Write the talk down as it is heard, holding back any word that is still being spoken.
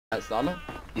That Salah?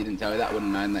 You didn't tell me that, I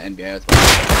wouldn't have known that NBA was Can't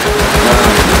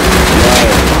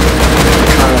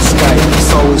escape,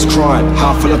 soul is crying,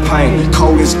 heart full of pain,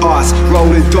 cold as ice,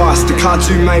 rolling dice. The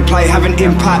cartoon may play, have an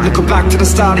impact. Looking back to the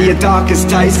start of your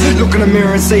darkest days. Look in the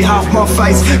mirror and see half my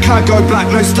face. Can't go back,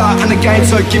 no starting again.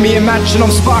 So give me a match and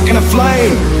I'm sparking a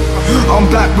flame. I'm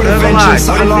back with a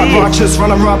vengeance, something like righteous.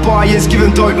 Running right by years,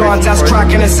 giving dope lines. That's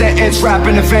cracking a sentence,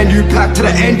 rapping a venue packed to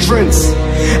the entrance.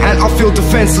 And I feel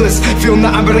defenseless, feel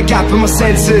nothing but a gap in my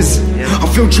senses. I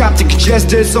feel trapped and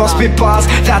congested, so I spit bars,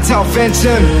 that's how I vent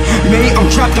them. Me, I'm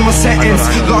trapped in my sentence,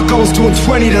 like I was doing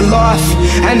 20 to life.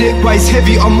 And it weighs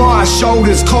heavy on my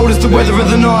shoulders, cold as the weather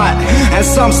of the night. And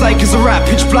some say cause I rap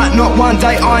pitch black, not one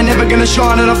day I ain't never gonna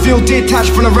shine. And I feel detached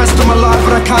from the rest of my life,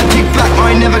 but I can't kick back,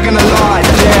 I ain't never gonna lie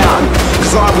down.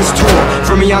 Cause I was taught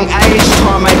from a young age,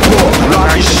 time ain't poor,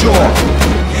 life is short.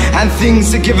 And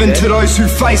things are given to those who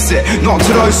face it, not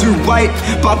to those who wait,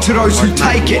 but to those who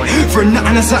take it. For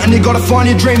nothing and something, you gotta find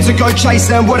your dreams and go chase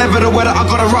them. Whatever the weather, I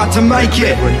got a right to make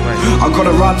it. I got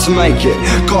a right to make it.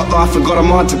 Got life, I got a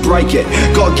mind to break it.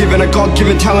 God-given, a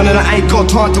God-given talent, and I ain't got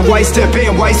time to waste it.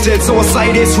 Being wasted, so I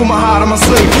say this with my heart on my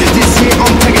sleeve. This year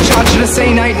I'm taking charge of the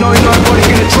scene. Ain't nobody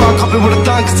gonna try and copy what I've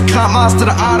done, cause I can't master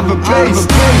the art of a beast.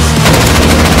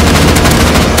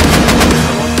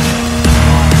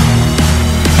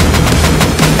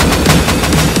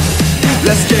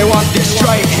 Let's get one thing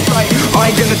straight, I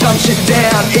ain't gonna dumb shit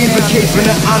down, even keeping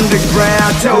it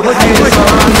underground. Tell the haters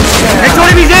I understand. Next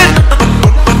one, he's in!